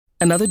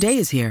Another day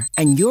is here,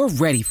 and you're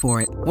ready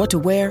for it. What to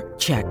wear?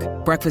 Check.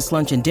 Breakfast,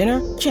 lunch, and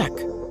dinner? Check.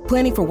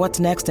 Planning for what's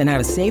next and how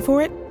to save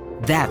for it?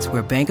 That's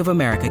where Bank of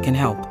America can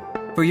help.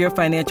 For your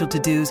financial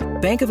to-dos,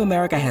 Bank of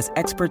America has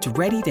experts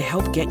ready to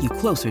help get you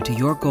closer to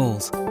your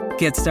goals.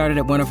 Get started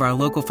at one of our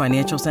local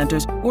financial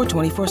centers or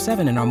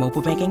 24/7 in our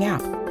mobile banking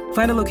app.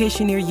 Find a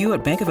location near you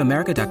at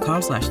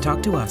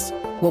bankofamerica.com/talktous.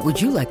 What would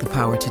you like the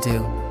power to do?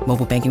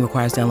 Mobile banking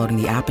requires downloading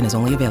the app and is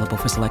only available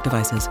for select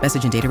devices.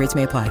 Message and data rates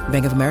may apply.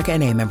 Bank of America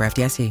N.A., member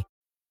FDIC.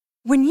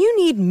 When you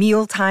need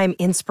mealtime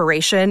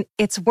inspiration,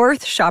 it's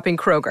worth shopping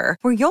Kroger,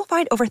 where you'll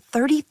find over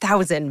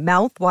 30,000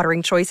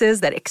 mouth-watering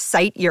choices that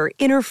excite your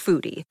inner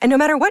foodie. And no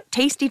matter what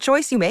tasty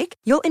choice you make,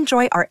 you'll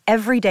enjoy our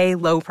everyday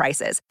low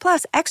prices,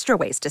 plus extra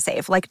ways to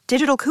save, like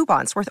digital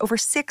coupons worth over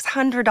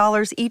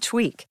 $600 each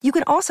week. You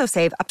can also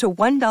save up to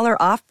 $1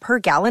 off per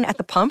gallon at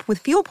the pump with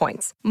fuel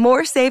points.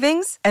 More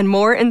savings and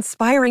more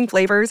inspiring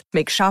flavors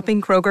make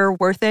shopping Kroger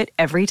worth it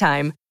every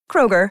time.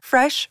 Kroger,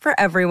 fresh for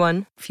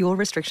everyone. Fuel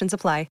restrictions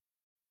apply.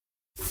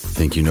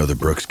 Think you know the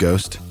Brooks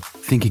Ghost?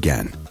 Think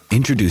again.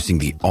 Introducing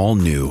the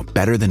all-new,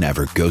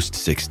 better-than-ever Ghost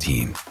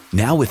 16.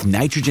 Now with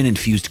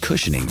nitrogen-infused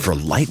cushioning for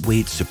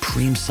lightweight,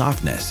 supreme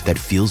softness that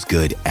feels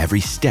good every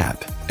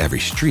step, every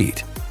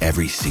street,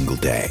 every single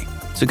day.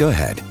 So go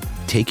ahead,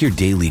 take your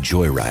daily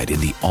joyride in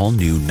the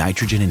all-new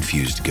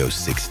nitrogen-infused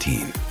Ghost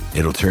 16.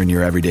 It'll turn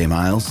your everyday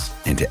miles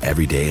into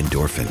everyday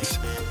endorphins.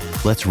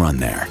 Let's run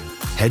there.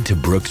 Head to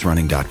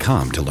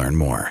brooksrunning.com to learn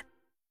more.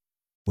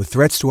 With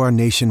threats to our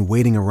nation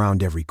waiting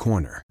around every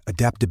corner,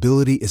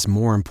 adaptability is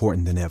more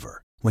important than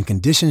ever. When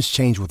conditions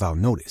change without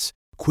notice,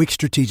 quick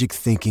strategic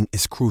thinking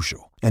is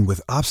crucial. And with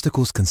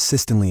obstacles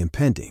consistently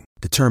impending,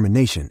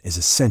 determination is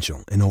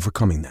essential in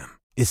overcoming them.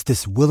 It's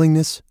this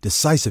willingness,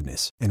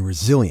 decisiveness, and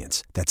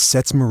resilience that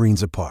sets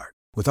Marines apart.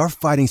 With our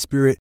fighting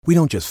spirit, we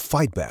don't just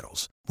fight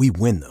battles, we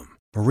win them.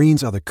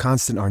 Marines are the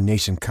constant our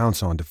nation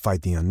counts on to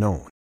fight the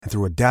unknown. And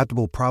through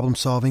adaptable problem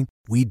solving,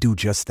 we do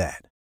just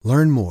that.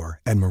 Learn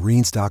more at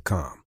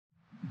marines.com.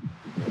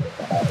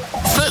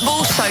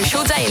 Football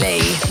Social Daily,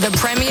 the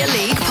Premier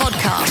League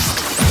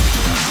podcast.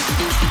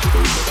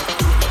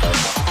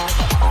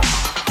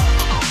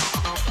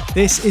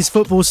 This is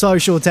Football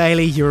Social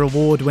Daily, your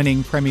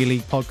award-winning Premier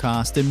League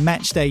podcast, and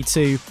match day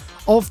 2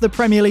 of the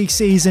Premier League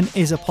season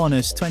is upon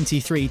us.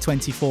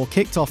 23-24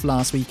 kicked off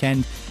last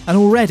weekend, and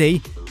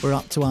already we're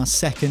up to our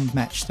second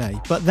match day.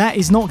 But that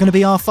is not going to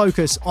be our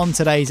focus on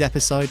today's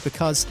episode,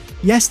 because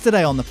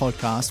yesterday on the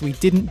podcast we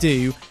didn't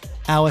do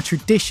our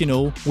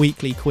traditional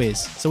weekly quiz.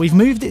 So we've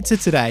moved it to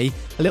today,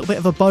 a little bit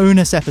of a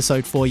bonus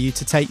episode for you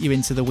to take you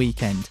into the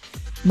weekend.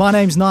 My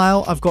name's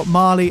Niall, I've got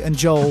Marley and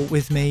Joel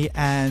with me,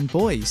 and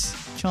boys,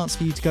 chance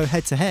for you to go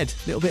head to head.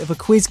 A little bit of a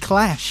quiz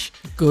clash.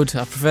 Good,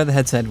 I prefer the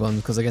head-to-head one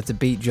because I get to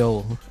beat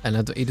Joel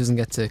and he doesn't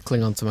get to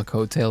cling on to my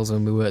coattails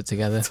when we work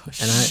together.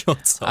 And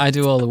I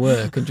do all the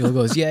work and Joel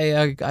goes,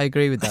 yeah, I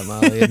agree with that,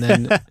 Marley.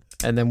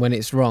 And then when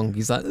it's wrong,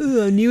 he's like,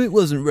 I knew it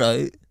wasn't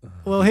right.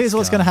 Well, here's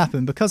what's going to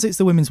happen. Because it's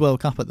the Women's World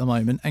Cup at the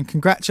moment, and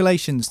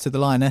congratulations to the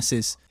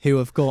Lionesses who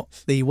have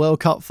got the World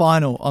Cup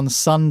final on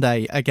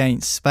Sunday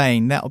against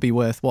Spain. That'll be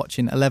worth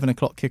watching, 11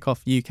 o'clock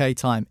kickoff UK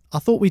time. I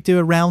thought we'd do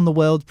a round the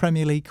world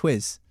Premier League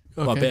quiz.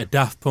 Okay. What, a bit of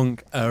Daft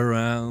Punk,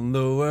 Around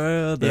the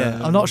World. Yeah,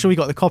 I'm not sure we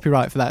got the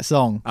copyright for that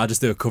song. I'll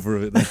just do a cover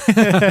of it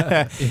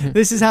then.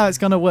 This is how it's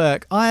going to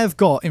work. I have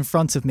got in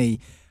front of me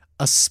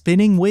a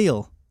spinning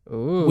wheel.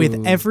 Ooh.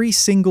 With every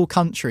single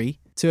country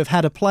to have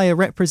had a player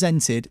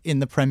represented in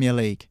the Premier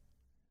League.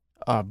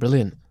 Oh,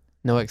 brilliant.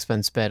 No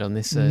expense spared on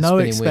this spinning No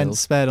wheel. expense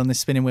spared on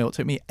this spinning wheel. It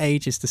took me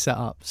ages to set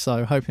up,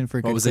 so hoping for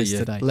a good quiz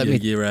today.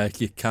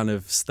 Your can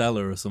of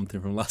Stella or something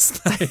from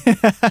last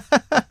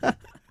night.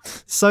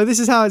 So this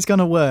is how it's going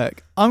to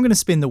work. I'm going to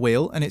spin the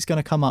wheel and it's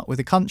going to come up with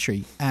a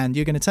country, and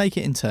you're going to take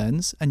it in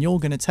turns, and you're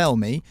going to tell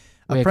me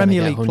a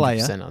Premier League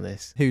player on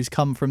this. who's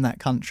come from that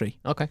country.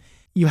 Okay.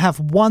 You have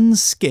one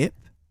skip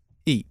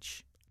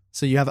each.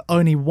 So you have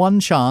only one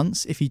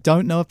chance, if you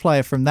don't know a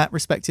player from that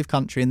respective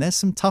country, and there's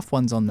some tough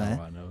ones on there,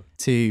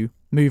 to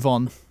move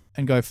on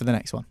and go for the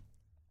next one.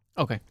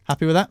 Okay.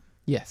 Happy with that?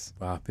 Yes.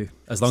 We're happy.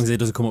 As long as it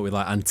doesn't come up with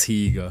like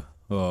Antigua.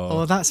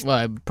 Oh, that's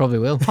well, it probably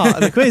will. part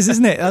of the quiz,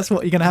 isn't it? That's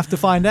what you're going to have to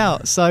find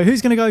out. So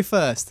who's going to go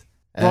first?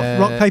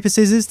 Rock, paper,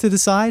 scissors to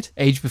decide?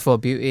 Age before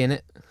beauty,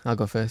 innit? I'll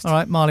go first. All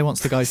right, Marley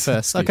wants to go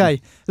first.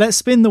 Okay, let's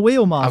spin the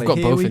wheel, Marley. I've got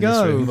Here both we in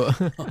go. this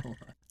room. But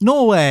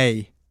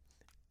Norway.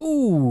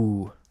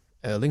 Ooh.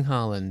 Erling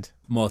Haaland.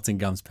 Morten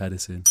Gams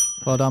Pedersen.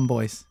 Well done,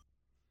 boys.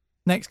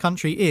 Next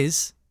country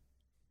is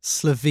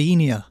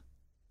Slovenia.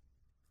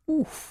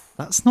 Oof.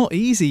 That's not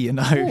easy, you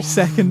know. Oof.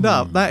 Second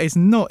up, that is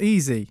not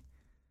easy.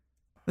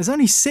 There's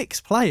only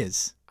 6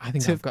 players I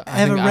think to I've got,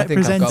 have ever I think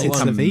I've got represented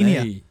one.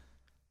 Slovenia. May.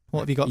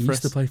 What have you got He for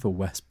used us? to play for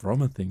West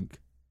Brom, I think.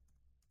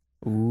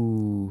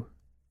 Ooh.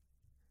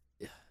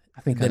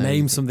 I think The I know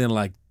name's you. something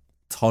like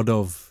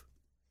Todov,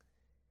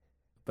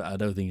 but I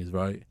don't think it's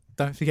right.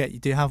 Don't forget, you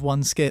do have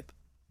one skip.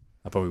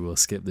 I probably will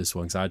skip this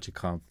one because I actually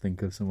can't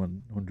think of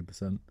someone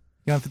 100%.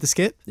 You going for the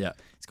skip? Yeah.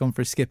 He's gone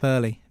for a skip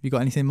early. Have you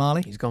got anything,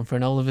 Marley? He's gone for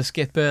an Oliver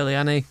skip early,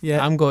 hasn't he?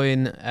 Yeah. I'm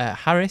going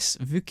Haris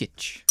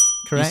Vukic.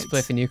 Correct. He used to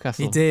play for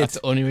Newcastle. He did. That's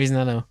the only reason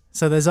I know.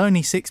 So there's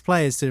only 6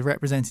 players to have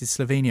represented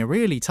Slovenia.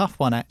 Really tough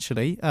one,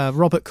 actually.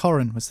 Robert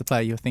Koren was the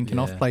player you were thinking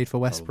of, played for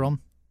West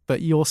Brom.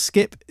 But your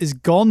skip is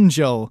gone,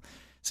 Joel.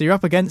 So you're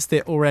up against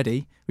it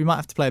already. We might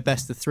have to play a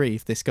best of 3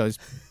 if this goes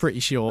pretty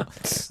short.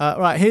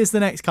 Right, here's the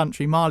next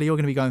country. Marley, you're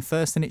going to be going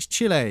first, and it's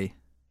Chile.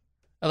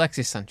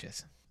 Alexis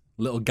Sanchez.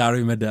 Little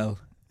Gary Medel.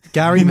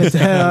 Gary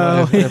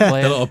Medel. Yeah.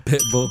 A little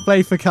pit bull.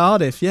 Played for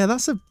Cardiff. Yeah,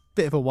 that's a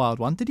bit of a wild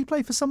one. Did he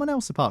play for someone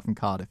else apart from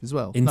Cardiff as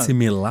well? Inter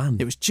Milan.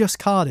 It was just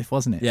Cardiff,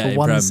 wasn't it? Yeah, for in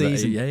one Prem,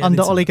 season. yeah,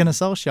 Under Inter- Ole Gunnar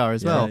Solskjaer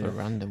as well. Yeah. A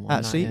random one.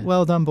 Actually, that, yeah.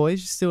 well done, boys.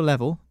 You're still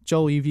level.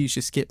 Joel, you've used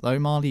your skip, though.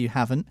 Marley, you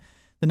haven't.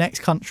 The next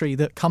country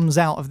that comes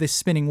out of this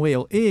spinning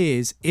wheel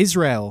is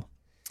Israel.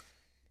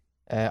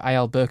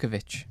 Ayal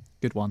Berkovic.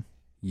 Good one.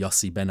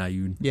 Yossi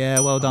Benayoun. Yeah,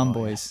 well done,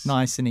 boys. yes.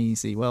 Nice and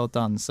easy. Well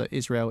done. So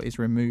Israel is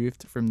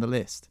removed from the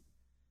list.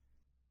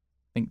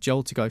 I think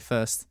Joel to go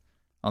first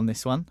on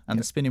this one. And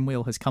the spinning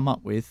wheel has come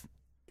up with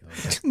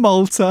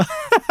Malta.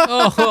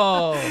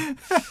 Oh!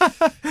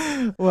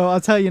 Well, I'll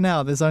tell you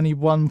now, there's only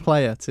one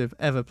player to have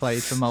ever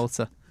played for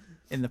Malta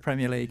in the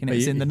Premier League, and it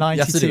was in the You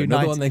have to do 92-93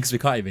 another one then because we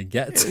can't even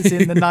get to It's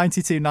in the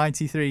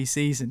 92-93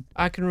 season.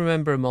 I can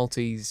remember a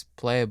Maltese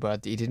player,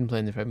 but he didn't play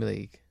in the Premier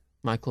League.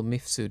 Michael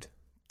Mifsud.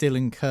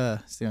 Dylan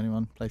Kerr is the only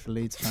one. Played for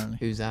Leeds, apparently.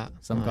 Who's that?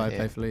 Some guy yeah.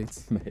 played for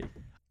Leeds. Mate.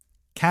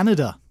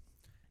 Canada.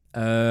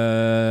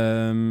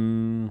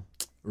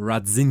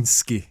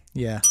 Radzinski.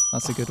 Yeah,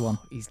 that's a good one.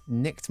 He's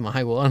nicked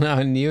my one.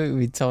 I knew it would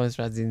be Thomas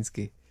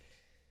Radzinski.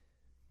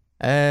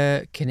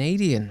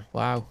 Canadian.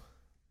 Wow.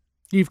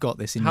 You've got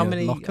this in How your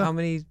many? locker. How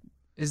many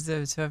is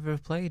there to ever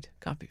have played?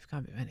 Can't be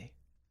many.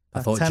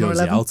 I thought 10 or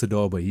Josie 11?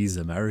 Altidore, but he's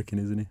American,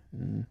 isn't he?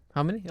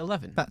 How many?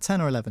 11. About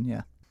 10 or 11,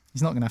 yeah.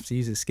 He's not going to have to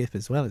use his skip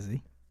as well, is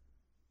he?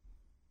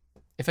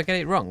 If I get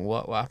it wrong,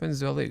 what happens?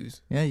 Do I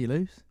lose? Yeah, you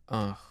lose.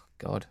 Oh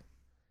God.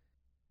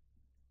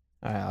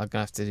 All right, I'm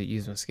gonna have to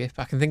use my skip.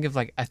 I can think of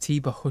like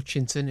Atiba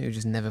Hutchinson, who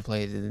just never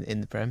played in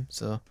the Prem.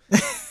 So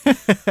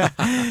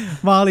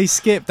Marley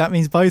skip. That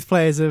means both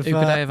players have, Who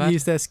could I have had?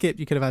 used their skip.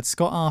 You could have had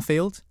Scott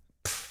Arfield,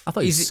 I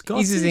thought he's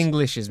as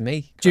English as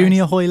me.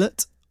 Junior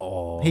Hoylett.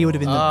 Oh, He would have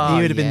been Oh,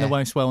 he would have been the yeah.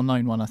 most well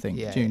known one, I think.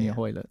 Yeah, Junior yeah.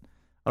 Hoylett.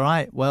 All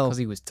right. Well, because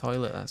he was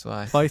toilet. That's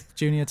why. both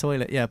Junior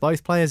Toilet. Yeah,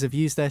 both players have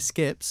used their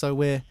skip, so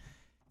we're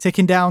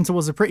ticking down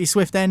towards a pretty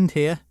swift end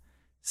here.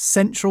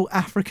 Central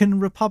African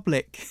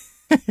Republic.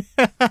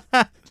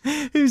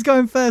 Who's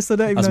going first? I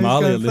don't even That's know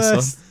who's Marley going on this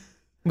first.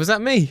 Was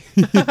that me?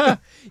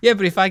 Yeah,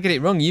 but if I get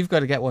it wrong, you've got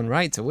to get one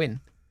right to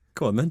win.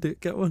 Come on then,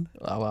 get one.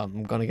 Oh, well,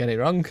 I'm gonna get it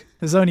wrong.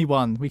 There's only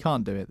one. We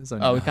can't do it. There's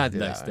only Oh, we one. can't do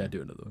Next that. day, right?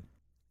 do another one.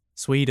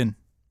 Sweden.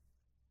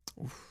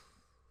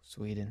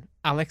 Sweden.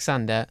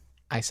 Alexander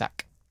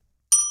Isak.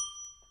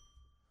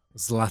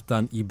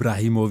 Zlatan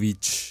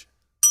Ibrahimovic.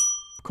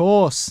 Of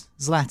course,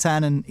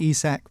 Zlatan and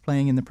Isak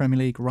playing in the Premier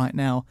League right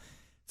now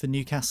for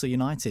Newcastle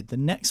United. The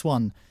next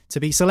one to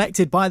be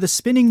selected by the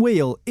spinning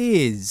wheel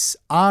is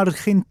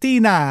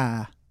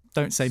Argentina.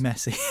 Don't say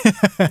Messi.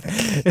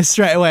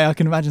 Straight away, I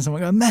can imagine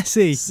someone going,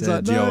 Messi. It's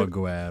like, Sergio no.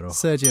 Aguero.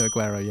 Sergio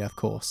Aguero, yeah, of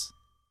course.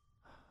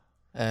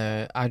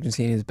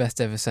 Argentina's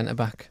best ever centre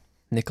back,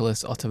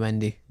 Nicolas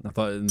Otamendi. I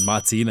thought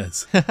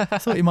Martinez. I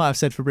thought you might have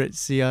said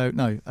Fabrizio.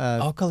 No,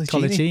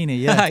 Collicini,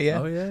 yeah. yeah.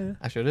 Oh yeah.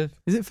 I should have.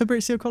 Is it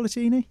Fabrizio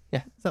Collicini?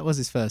 Yeah. That was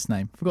his first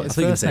name. Forgot I his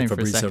think you first said name for a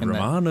Fabrizio second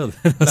there. Romano.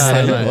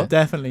 No,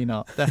 definitely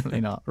not. Definitely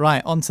not.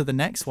 Right, on to the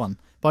next one.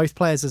 Both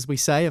players, as we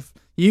say, have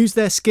used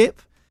their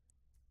skip.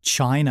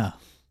 China.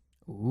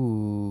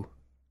 Ooh.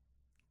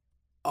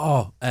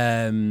 Oh,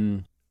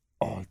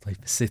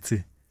 like for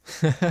City.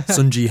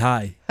 Sun Ji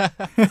Hai.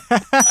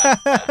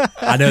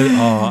 I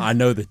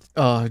know that.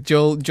 Oh,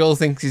 Joel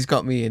thinks he's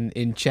got me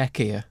in check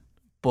here,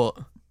 but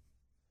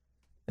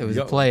there was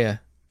a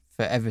player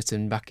for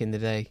Everton back in the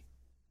day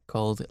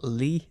called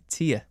Lee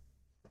Tia.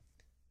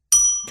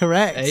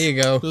 Correct. There you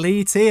go.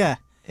 Lee Tia.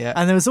 Yeah.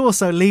 And there was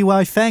also Lee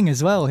Wai Feng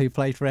as well, who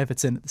played for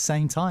Everton at the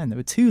same time. There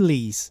were two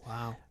Lees.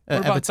 Wow. at What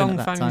about Everton Dong at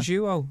that Fang time.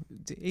 Zhu?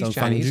 He's Dong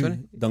Chinese, Fang Zhu.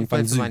 wasn't he? Dong He played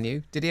Fang for Zhu. Man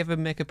U. Did he ever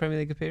make a Premier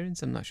League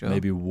appearance? I'm not sure.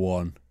 Maybe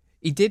one.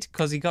 He did,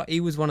 because he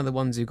was one of the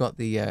ones who got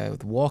the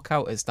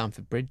walkout at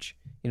Stamford Bridge.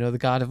 You know, the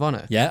Guard of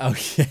Honour. Yeah, oh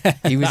yeah.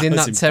 He was in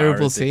that terrible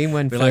embarrassing. team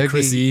when With, like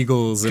Chris Fergie-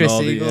 Eagles and Chris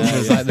all Eagles the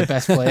was like the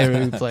best player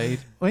who played.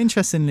 Well,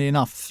 interestingly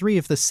enough, 3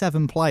 of the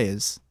 7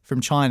 players from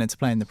China to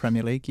play in the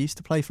Premier League used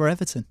to play for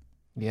Everton.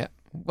 Yeah.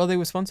 Well, they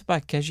were sponsored by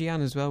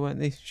Kejian as well, weren't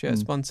they? Shirt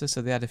sponsor,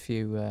 so they had a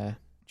few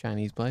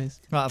Chinese players.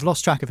 Right, I've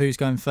lost track of who's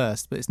going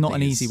first, but it's not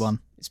an easy one.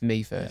 It's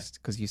me first,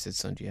 because you said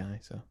Sun Ji-hai,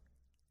 so.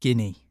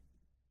 Guinea.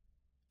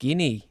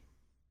 Guinea.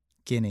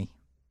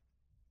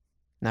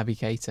 Naby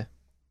Keita.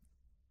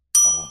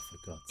 Oh,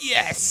 for God's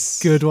Yes!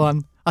 Good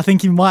one. I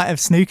think you might have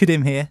snookered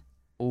him here.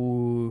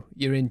 Ooh,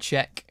 you're in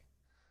check.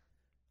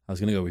 I was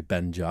going to go with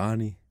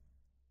Benjani.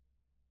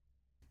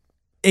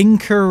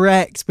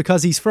 Incorrect,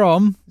 because he's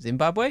from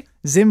Zimbabwe.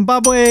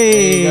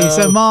 Zimbabwe.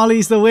 So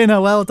Marley's the winner.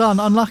 Well done.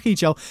 Unlucky,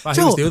 Joel. Right,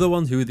 Joel, who was the other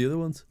ones? Who were the other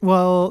ones?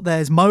 well,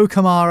 there's Mo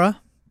Kamara,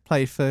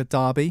 played for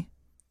Derby.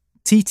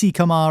 Titi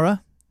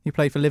Kamara, who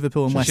played for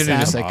Liverpool and West Should have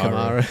Ham. just said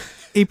Kamara.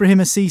 Ibrahim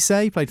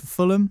Cisse, played for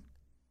Fulham.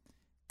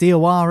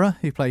 Diawara,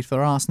 who played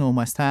for Arsenal and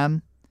West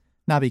Ham.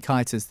 Naby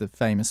Keita's the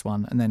famous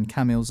one. And then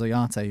Kamil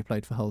Zayate, who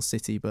played for Hull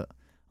City, but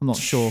I'm not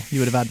sure you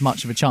would have had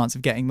much of a chance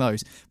of getting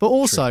those. But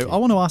also, Tricky. I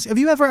want to ask, have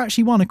you ever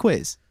actually won a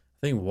quiz?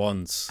 I think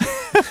once.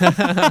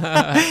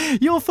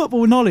 Your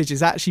football knowledge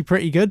is actually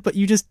pretty good, but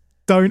you just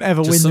don't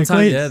ever win Just the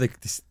sometimes, quiz.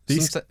 yeah.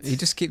 These, He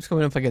just keeps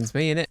coming up against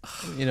me, innit?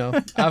 You know,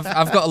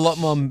 I've got a lot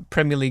more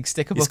Premier League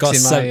sticker he's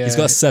books got, in my he's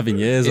got 7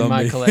 years in on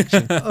my me.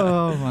 collection.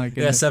 Oh my Yeah,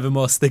 goodness. 7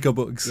 more sticker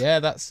books. Yeah,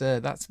 that's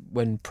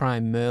when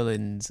Prime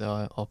Merlins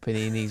or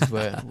Paninis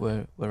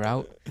were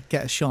out.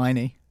 Get a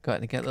shiny.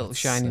 Got to get a little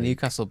shiny sake.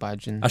 Newcastle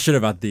badge, and I should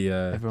have had the.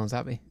 everyone's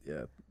happy.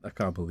 Yeah, I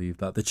can't believe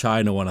that. The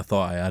China one, I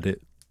thought I had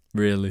it.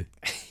 Really.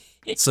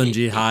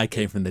 Sunji Hai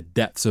came from the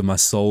depths of my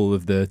soul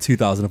of the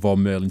 2004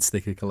 Merlin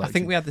sticker collection. I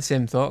think we had the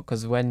same thought,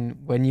 because when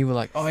you were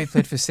like, oh, he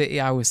played for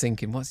City, I was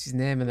thinking, what's his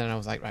name? And then I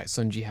was like, right,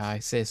 Sunji Hai,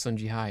 say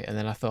Sunji Hai. And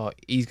then I thought,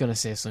 he's going to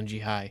say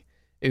Sunji Hai.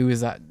 Who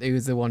was that? He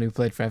was the one who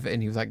played for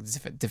Everton. He was like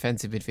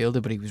defensive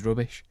midfielder, but he was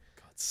rubbish.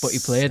 But he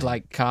played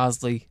like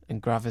Carsley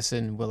and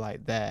Gravison were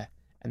like there.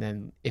 And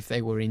then if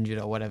they were injured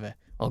or whatever,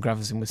 or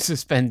Gravison was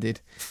suspended,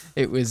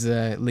 it was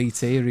Lee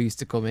Tier who used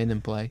to come in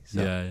and play.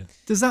 So. Yeah.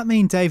 Does that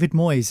mean David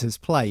Moyes has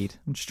played?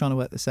 I'm just trying to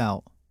work this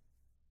out.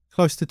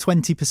 Close to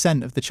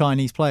 20% of the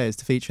Chinese players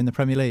to feature in the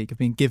Premier League have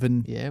been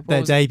given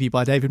their debut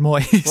by David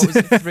Moyes. What was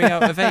it, 3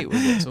 out of 8? Was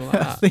it something like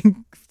that? I think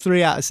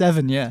 3 out of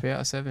 7, yeah. 3 out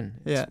of 7.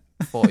 It's Yeah.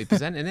 40%,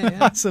 isn't it? Yeah.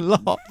 That's a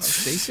lot.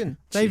 That's decent.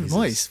 David Jesus.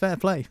 Moyes,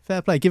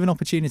 fair play, giving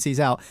opportunities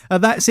out.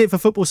 That's it for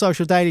Football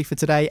Social Daily for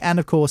today, and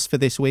of course for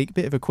this week.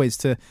 Bit of a quiz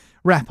to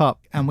wrap up,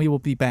 and we will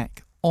be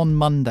back on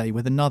Monday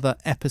with another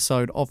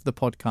episode of the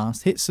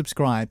podcast. Hit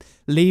subscribe,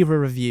 leave a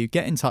review,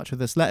 get in touch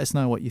with us, let us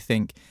know what you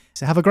think.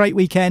 So have a great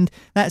weekend.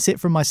 That's it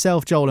from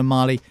myself, Joel and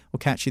Marley. We'll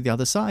catch you the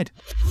other side.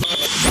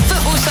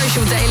 Football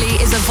Social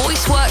Daily is a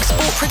VoiceWorks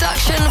sport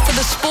production for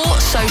the Sport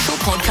Social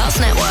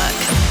Podcast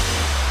Network.